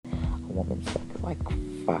a woman suck like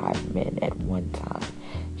 5 men at one time.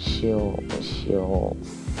 She'll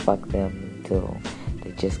fuck them until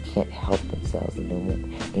they just can't help themselves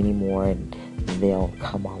anymore, and they'll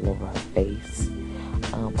come all over her face.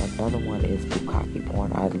 Another one is bukkake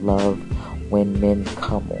porn. I love when men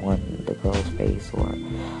come on the girl's face, or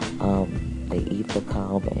they eat the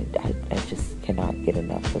cum, and I just cannot get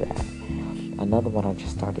enough of that. Another one I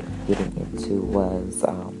just started getting into was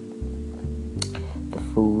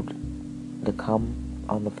the cum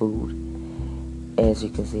on the food. As you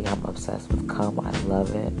can see, I'm obsessed with cum. I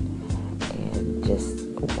love it, and just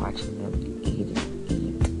watching them eat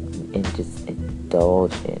and just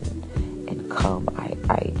indulge in cum.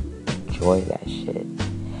 I enjoy that shit.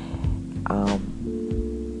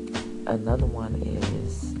 Another one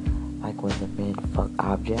is like when the men fuck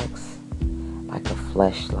objects, like a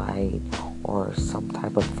fleshlight or some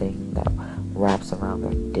type of thing that wraps around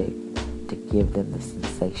their dick to give them the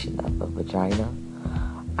sensation of a vagina.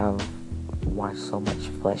 I've watched so much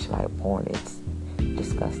fleshlight porn, it's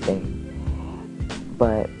disgusting,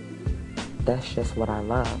 but that's just what I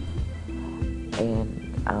love.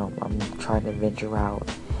 And I'm trying to venture out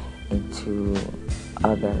into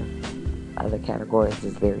other categories.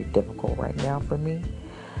 It's very difficult right now for me,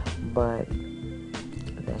 but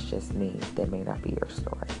that's just me. That may not be your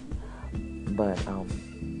story. But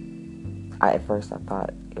at first I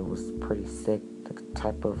thought it was pretty sick, the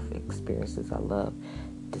type of experiences I love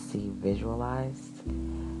to see visualized.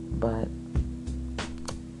 But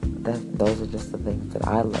those are just the things that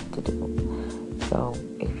I love to do. So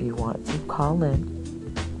if you want to call in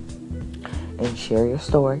and share your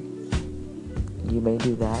story, you may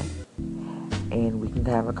do that, and we can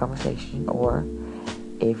have a conversation. Or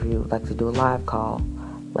if you'd like to do a live call,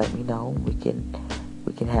 let me know. We can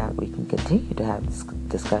continue to have this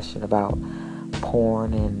discussion about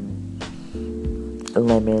porn and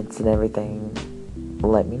limits and everything.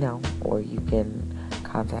 Let me know, or you can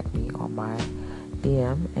contact me on my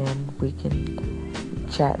DM and we can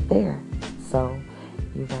chat there. So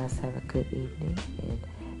you guys have a good evening and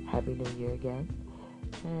Happy New Year again,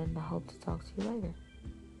 and I hope to talk to you later.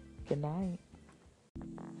 Good night.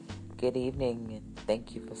 Good evening, and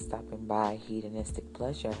thank you for stopping by Hedonistic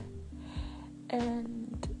Pleasure.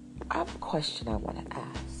 And I have a question I want to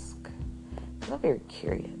ask. I'm very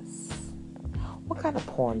curious. What kind of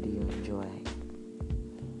porn do you enjoy?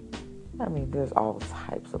 I mean, there's all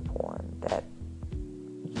types of porn that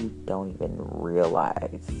you don't even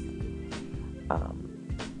realize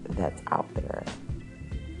that's out there.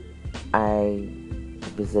 I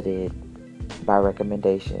visited, by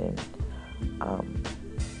recommendation,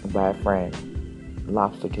 by a friend,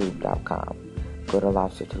 lobstertube.com. Go to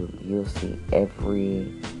LobsterTube. You'll see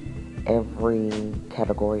every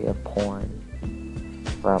category of porn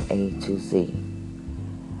from A to Z.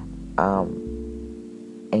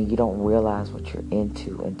 And you don't realize what you're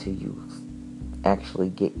into until you actually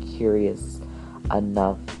get curious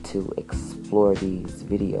enough to explore these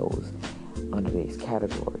videos under these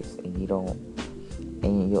categories, and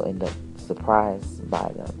you'll end up surprised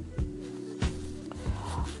by them.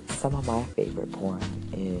 Some of my favorite porn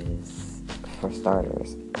is, for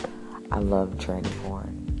starters, I love tranny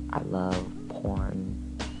porn. I love porn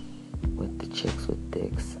with the chicks with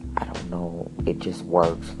dicks. I don't know, it just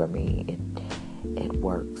works for me. It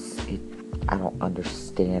works. I don't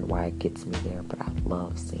understand why it gets me there, but I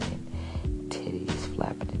love seeing titties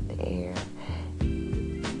flapping in the air,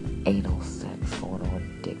 anal sex going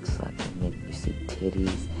on, dick sucking, and you see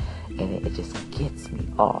titties, and it just gets me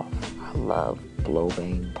off. I love blow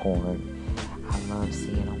bang porn. I love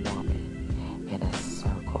seeing a woman in a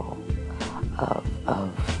circle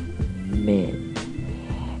of men,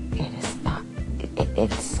 and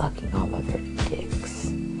it's sucking all of their dicks.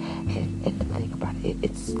 And the thing about it,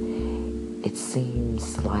 it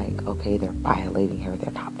seems like, okay, they're violating her.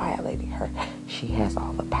 They're not violating her. She has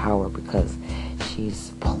all the power because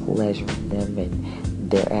she's pleasuring them, and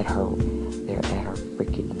they're at her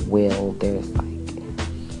freaking will. There's like,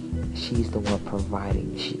 she's the one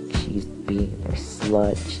providing. She's being their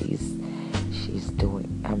slut. She's doing.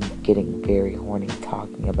 I'm getting very horny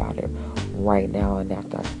talking about it right now, and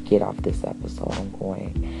after I get off this episode, I'm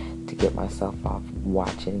going to get myself off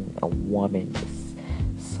watching a woman just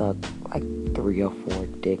suck like 3 or 4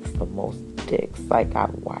 dicks, the most dicks like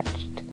I've watched